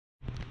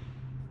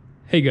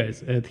Hey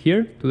guys, Ed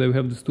here. Today we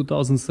have this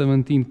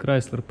 2017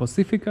 Chrysler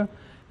Pacifica,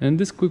 and in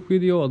this quick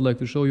video I'd like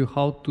to show you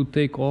how to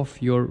take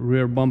off your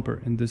rear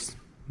bumper in this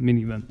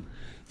minivan.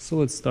 So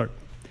let's start.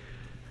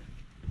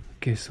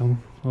 Okay, so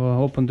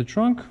open the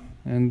trunk,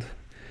 and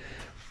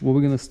what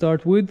we're gonna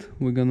start with,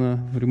 we're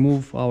gonna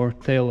remove our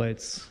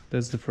taillights.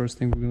 That's the first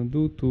thing we're gonna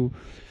do to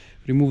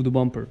remove the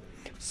bumper.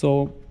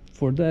 So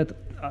for that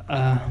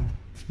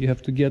you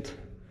have to get,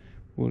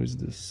 what is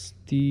this,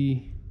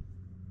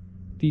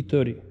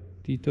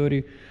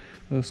 T30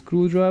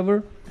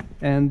 screwdriver,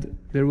 and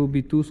there will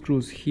be two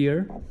screws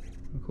here. I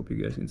hope you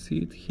guys can see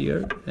it,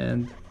 here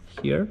and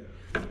here.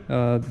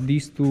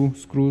 These two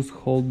screws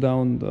hold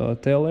down the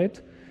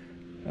taillight,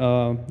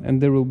 and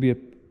there will be a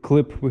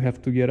clip we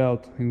have to get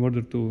out in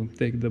order to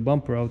take the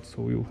bumper out,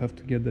 so we will have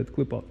to get that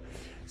clip out.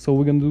 So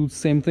we're gonna do the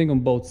same thing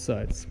on both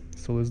sides.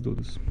 So let's do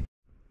this.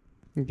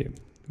 Okay,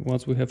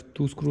 once we have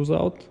two screws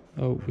out,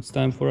 it's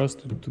time for us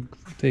to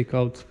take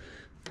out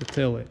the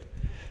taillight.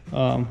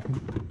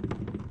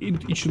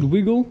 It should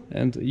wiggle,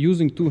 and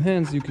using two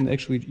hands you can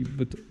actually,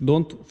 but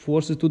don't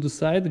force it to the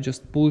side,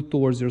 just pull it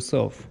towards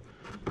yourself.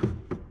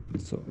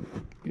 So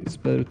it's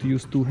better to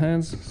use two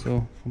hands,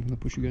 so I'm gonna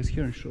push you guys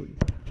here and show you.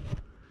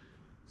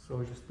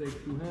 So just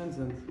take two hands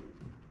and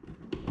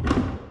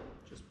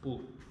just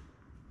pull.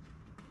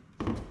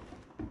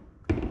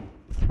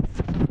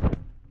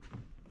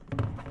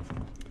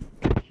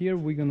 Here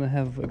we're gonna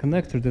have a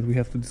connector that we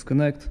have to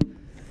disconnect.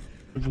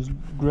 Just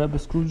grab a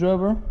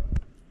screwdriver,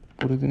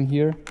 put it in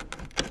here,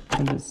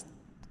 and just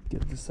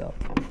get this out.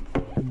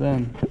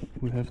 Then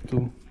we have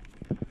to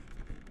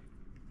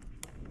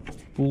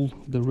pull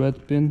the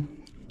red pin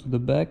to the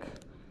back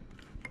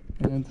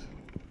and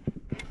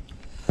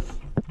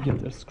get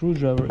the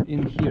screwdriver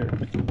in here.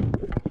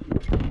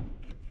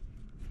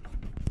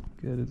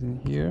 Get it in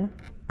here,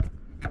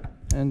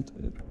 and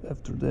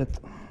after that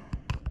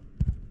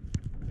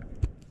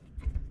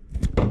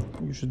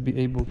you should be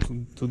able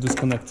to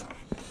disconnect.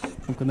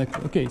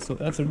 Okay, so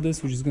after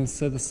this we're just going to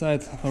set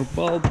aside our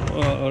bulb,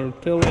 our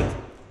taillight,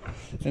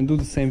 and do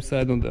the same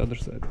side on the other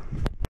side.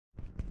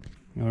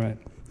 Alright,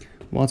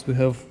 once we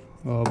have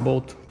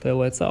both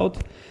taillights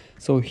out,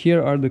 so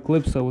here are the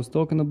clips I was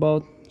talking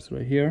about. It's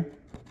right here.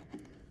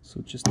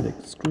 So just take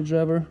the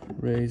screwdriver,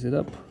 raise it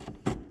up,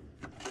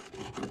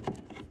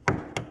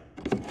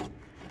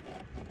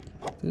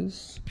 like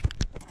this,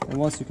 and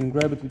once you can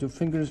grab it with your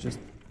fingers, just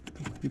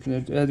you can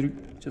add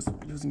just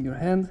using your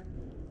hand.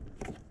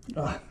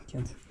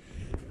 Can't.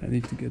 I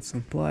need to get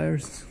some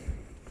pliers.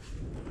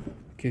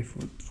 Okay,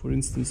 for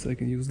instance, I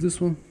can use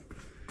this one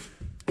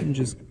and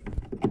just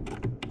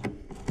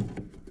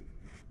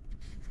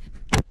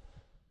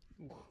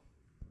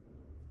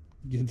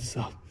get this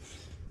out.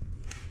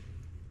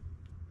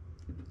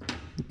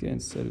 Okay,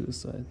 and set it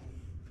aside.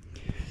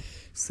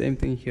 Same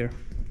thing here.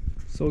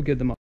 So get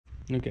them out.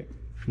 Okay,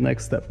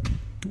 next step.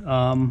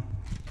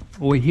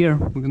 Over here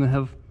we're gonna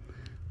have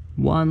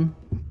 1,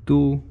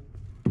 2,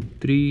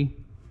 3,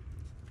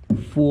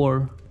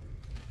 4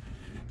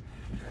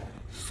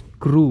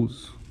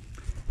 screws.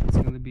 It's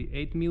gonna be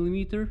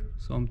 8mm,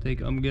 so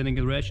I'm getting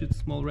a ratchet,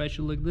 small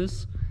ratchet like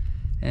this,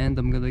 and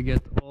I'm gonna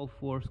get all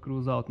 4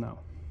 screws out now.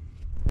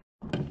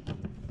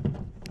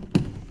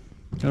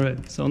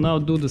 Alright, so now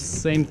do the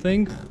same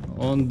thing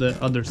on the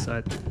other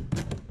side.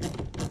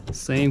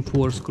 Same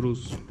 4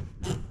 screws.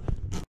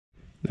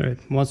 Alright,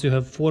 once you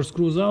have 4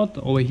 screws out,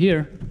 over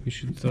here you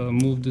should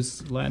move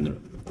this liner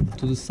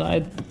to the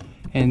side,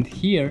 and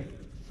here,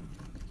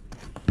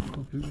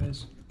 hope you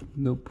guys,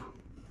 nope.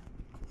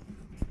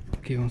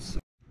 Okay,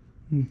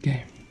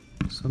 okay,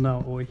 so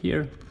now over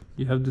here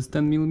you have this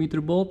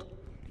 10mm bolt.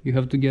 You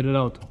have to get it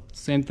out.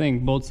 Same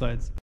thing, both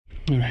sides.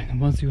 Alright,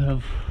 once you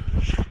have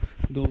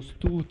those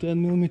two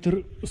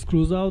 10mm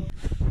screws out,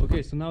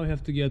 okay, so now we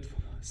have to get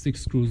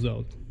 6 screws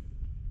out.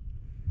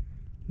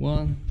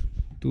 1,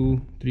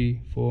 2,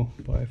 3, 4,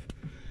 5,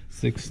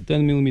 6,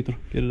 10mm,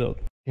 get it out.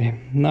 Okay,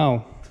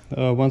 now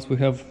once we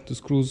have the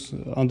screws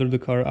under the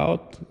car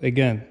out,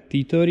 again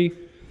T30,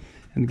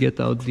 and get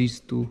out these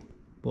two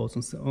bolts,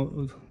 this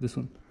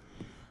one,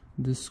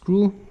 this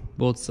screw,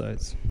 both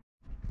sides.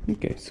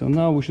 Okay, so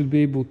now we should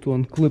be able to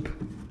unclip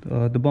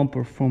the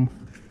bumper from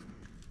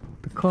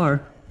the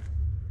car,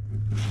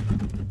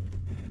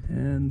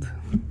 and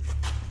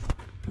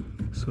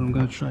that's what I'm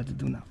gonna try to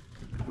do now.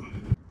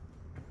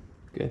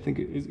 Okay, I think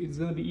it's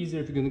gonna be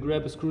easier if you're gonna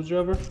grab a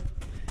screwdriver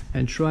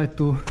and try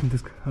to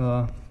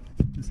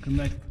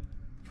disconnect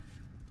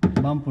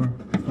the bumper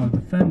from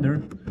the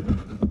fender.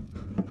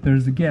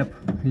 There's a gap,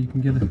 you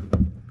can get it.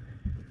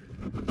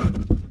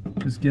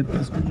 Just get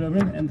the screwdriver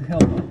in and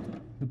help out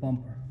the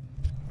bumper.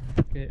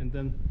 Okay, and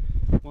then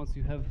once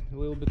you have a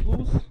little bit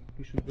loose,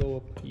 you should go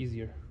up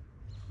easier.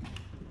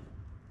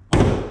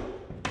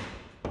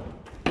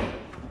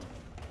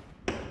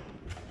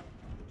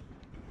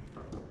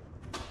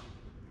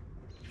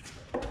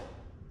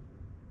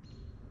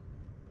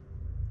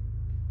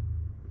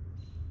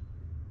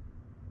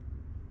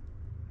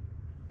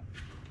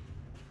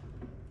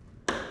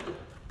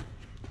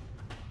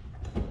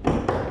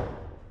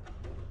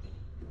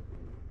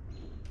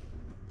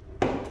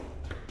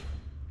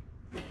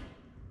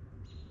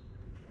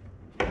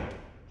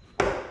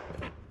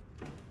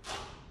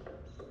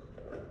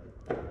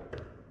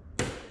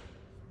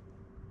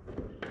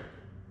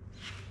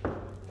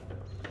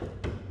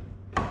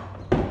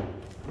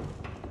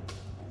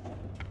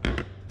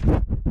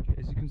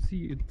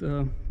 see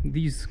it,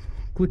 these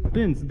clip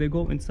pins, they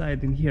go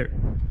inside in here.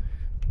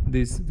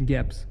 These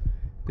gaps,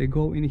 they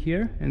go in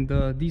here, and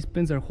these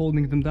pins are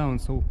holding them down.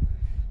 So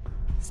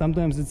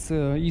sometimes it's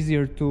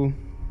easier to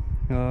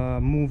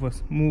move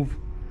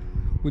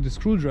with the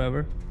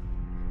screwdriver,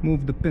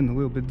 move the pin a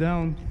little bit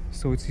down,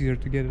 so it's easier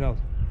to get it out.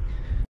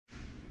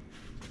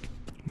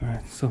 All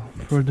right, so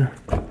further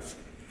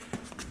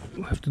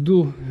we have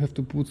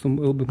to put a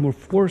little bit more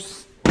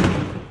force.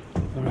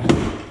 All right,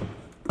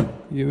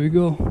 here we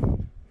go.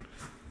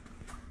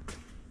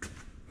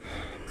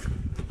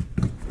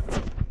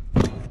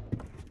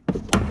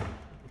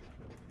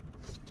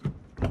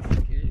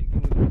 Okay,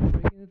 don't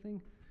break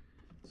anything.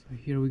 So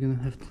here we're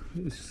gonna have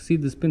to see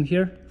this pin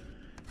here.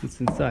 It's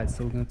inside,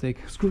 so we're gonna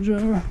take a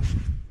screwdriver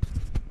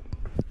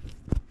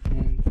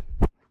and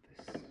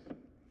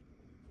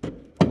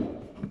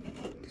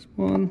this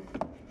one.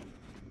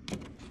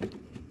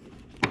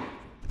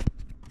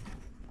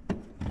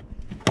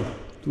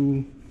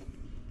 Two.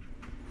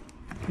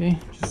 Okay,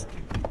 just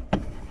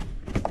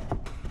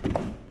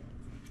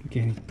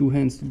okay, need 2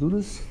 hands to do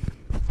this.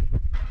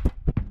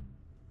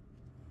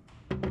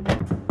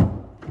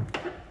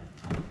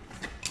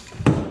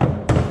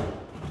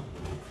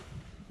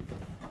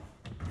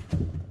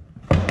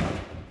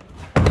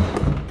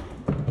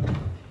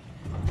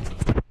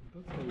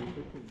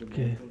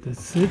 Okay,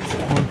 that's it.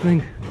 One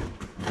thing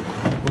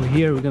over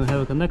here, we're gonna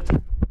have a connector.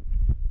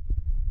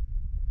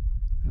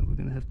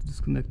 Have to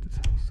disconnect it.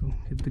 So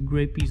hit the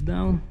gray piece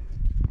down.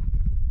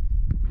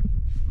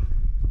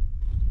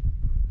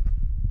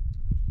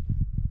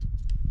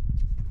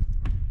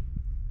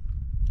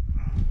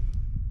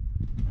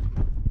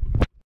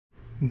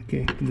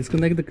 Okay, to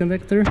disconnect the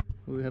connector,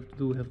 what we have to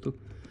do, we have to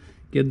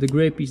get the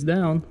gray piece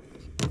down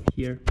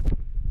here.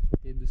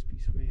 Hit this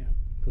piece right here.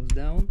 Goes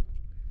down.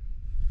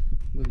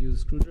 We'll use a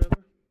screwdriver.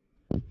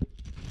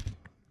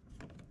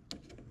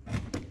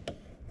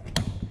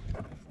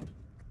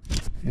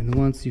 And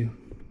once you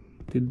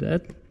did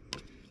that,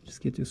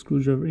 just get your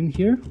screwdriver in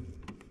here,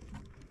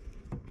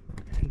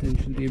 and then you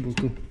should be able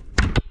to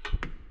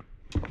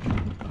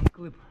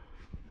unclip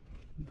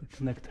the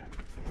connector.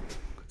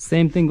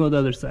 Same thing on the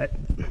other side.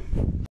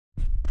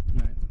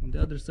 Right, on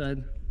the other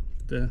side,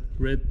 the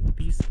red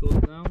piece goes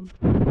down.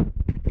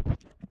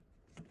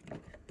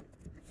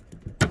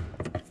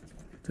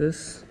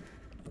 This,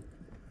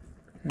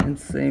 and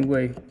same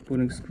way,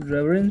 putting a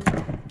screwdriver in,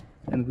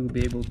 and we'll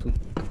be able to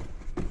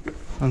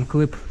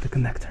unclip the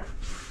connector.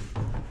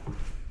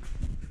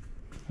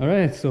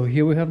 Alright, so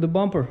here we have the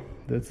bumper.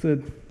 That's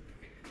it.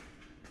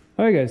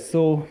 Alright guys,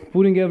 so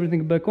putting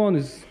everything back on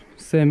is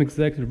same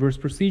exact reverse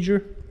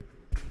procedure.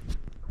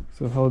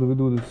 So how do we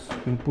do this?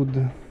 We put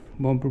the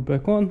bumper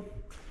back on.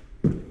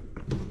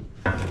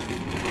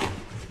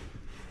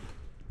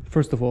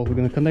 First of all, we're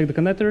going to connect the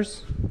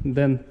connectors,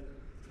 then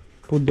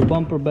put the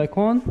bumper back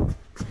on,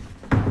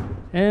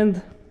 and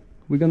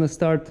we're going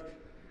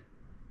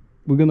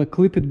to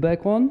clip it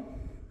back on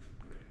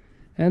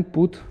and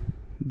put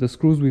the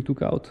screws we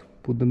took out,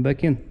 put them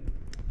back in.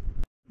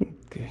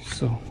 Okay,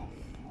 so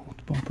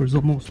the bumper is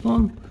almost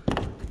on.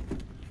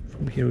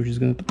 From here we're just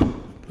gonna put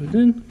it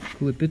in,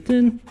 clip it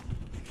in.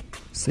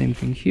 Same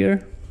thing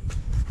here.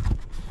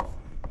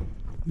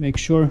 Make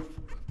sure,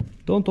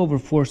 don't over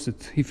force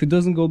it. If it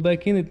doesn't go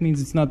back in, it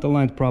means it's not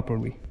aligned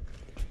properly.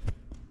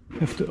 You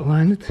have to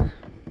align it.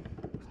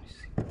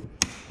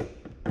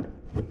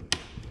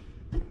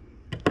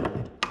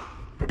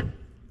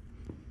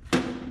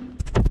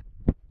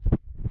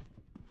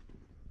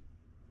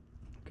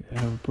 I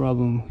have a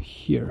problem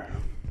here.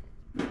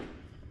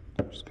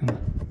 I'm just gonna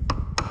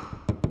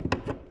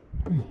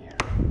right here.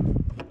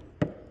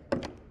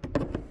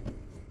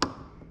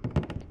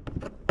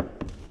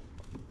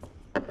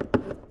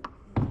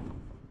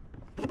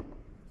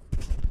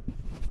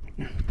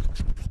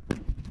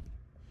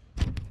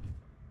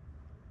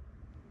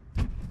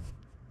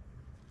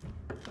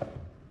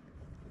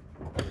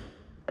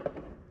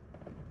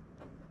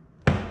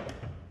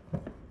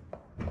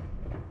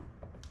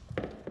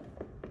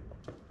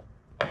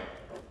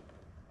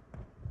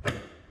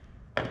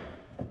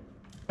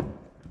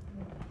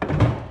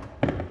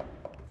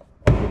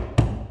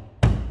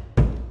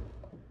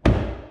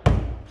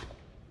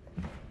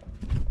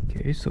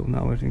 Okay, so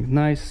now everything's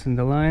nice and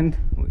aligned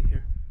over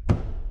here.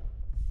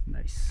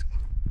 Nice.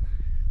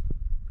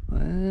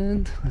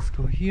 And let's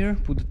go here,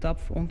 put the top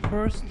on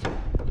first.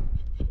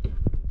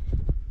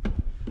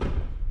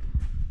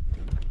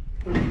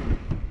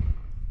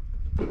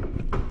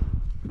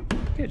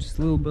 Okay, just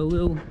a little by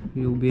little,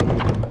 you'll be able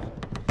to...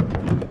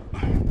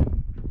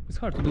 It's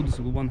hard to do this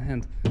with one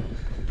hand,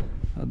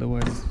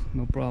 otherwise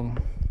no problem.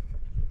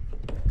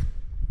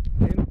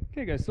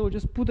 Okay guys, so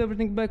just put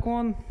everything back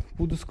on,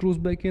 put the screws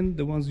back in,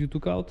 the ones you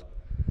took out,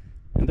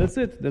 and that's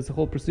it. That's the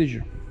whole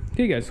procedure.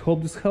 Okay guys,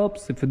 hope this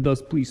helps. If it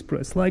does, please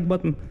press like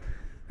button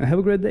and have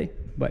a great day.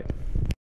 Bye.